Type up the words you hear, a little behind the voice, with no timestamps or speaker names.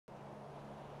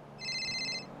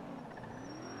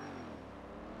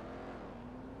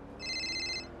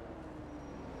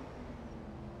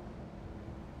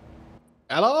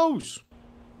Hellos.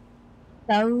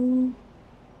 Hello.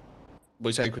 What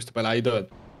you say, Christabel? How you doing?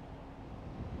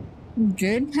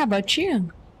 Good. How about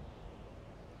you?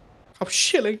 I'm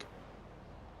chilling.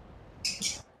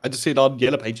 I just seen on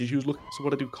Yellow Pages you was looking for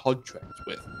someone to do contracts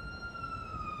with.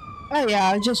 Oh yeah,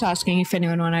 I was just asking if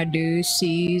anyone wanna do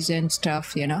C's and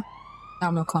stuff, you know?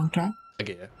 I'm a contract. I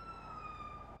get you.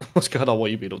 What's going on?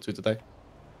 What you been up to today?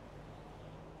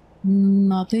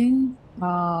 Nothing.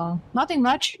 Nothing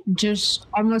much. Just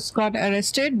almost got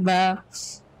arrested, but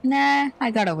nah,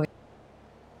 I got away.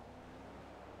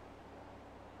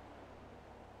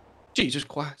 Jesus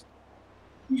Christ.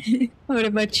 What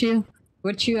about you?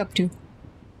 What you up to?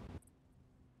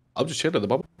 I'm just chilling at the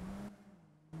moment.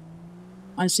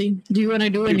 I see. Do you wanna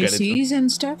do any C's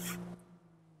and stuff?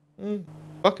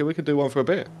 Okay, we could do one for a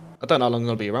bit. I don't know how long I'm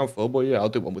gonna be around for, but yeah, I'll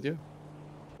do one with you.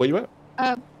 Where you at?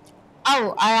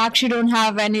 Oh, I actually don't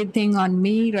have anything on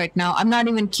me right now. I'm not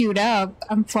even queued up.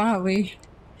 I'm far away.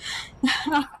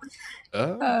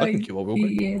 I can queue up real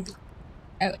quick.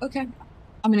 Yeah. Okay.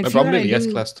 I mean, if Remember, you I'm wanna nearly do...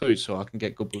 S-Class too, so I can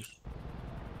get good boosts.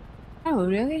 Oh,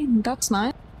 really? That's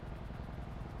nice.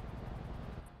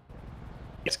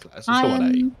 S-Class, it's still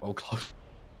an A. Well, close.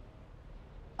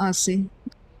 I see.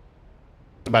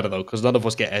 Doesn't matter though, because none of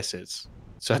us get S's,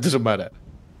 so it doesn't matter.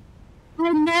 I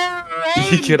know,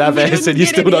 right? You can have S and you're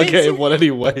still not getting one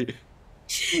anyway.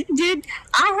 Dude,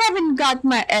 I haven't got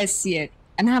my S yet.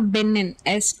 And I've been in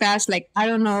S class, like, I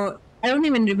don't know. I don't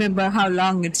even remember how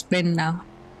long it's been now.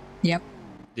 Yep.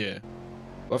 Yeah.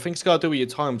 Well, I think it's got to do with your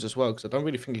times as well, because I don't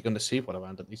really think you're going to see one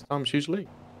around at these times usually.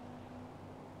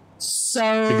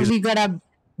 So we gotta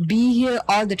be here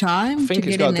all the time to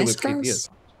get in S class?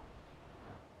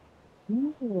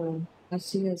 Oh, I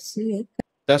see.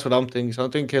 That's what I'm thinking. So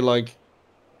I'm thinking, like,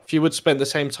 if you would spend the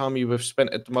same time you have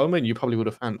spent at the moment, you probably would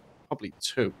have found probably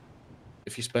 2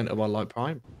 if you spent them on, like,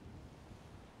 Prime.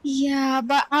 Yeah,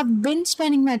 but I've been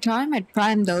spending my time at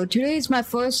Prime though. Today is my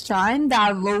first time that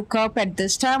I woke up at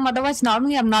this time. Otherwise,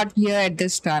 normally I'm not here at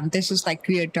this time. This is like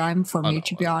weird time for me,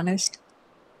 to be honest.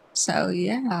 So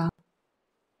yeah.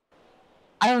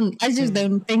 I just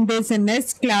don't think there's an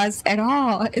S class at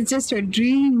all. It's just a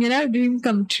dream, you know, dream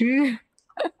come true.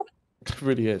 It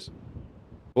really is.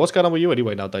 What's going on with you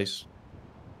anyway nowadays?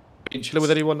 Are you chilling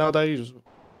with anyone nowadays?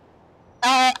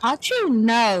 Actually,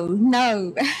 no,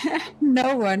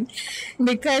 no one,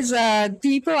 because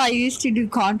people I used to do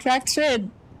contracts with,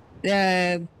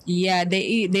 yeah,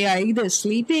 they are either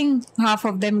sleeping. Half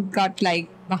of them got like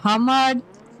Muhammad.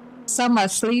 Some are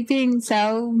sleeping.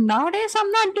 So nowadays,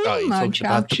 I'm not doing much.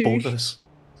 About the ballers.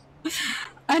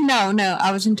 No,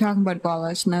 I wasn't talking about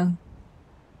ballers. No,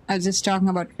 I was just talking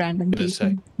about random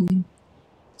people.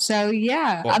 So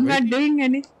yeah, I'm not doing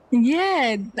any.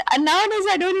 Yeah, and nowadays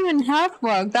I don't even have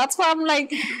work. That's why I'm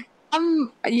like,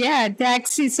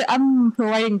 taxis. I'm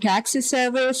providing taxi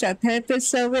service, a therapist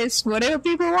service, whatever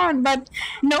people want. But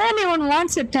no one even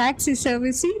wants a taxi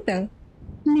service either.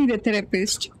 Need a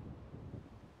therapist.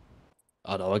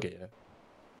 I know, I get you.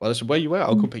 Well, listen, where you at?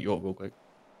 I'll come pick you up real quick.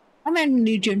 I'm in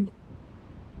Legion.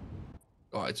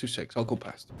 Alright, 2 seconds. I'll go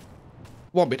past.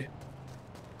 1 minute.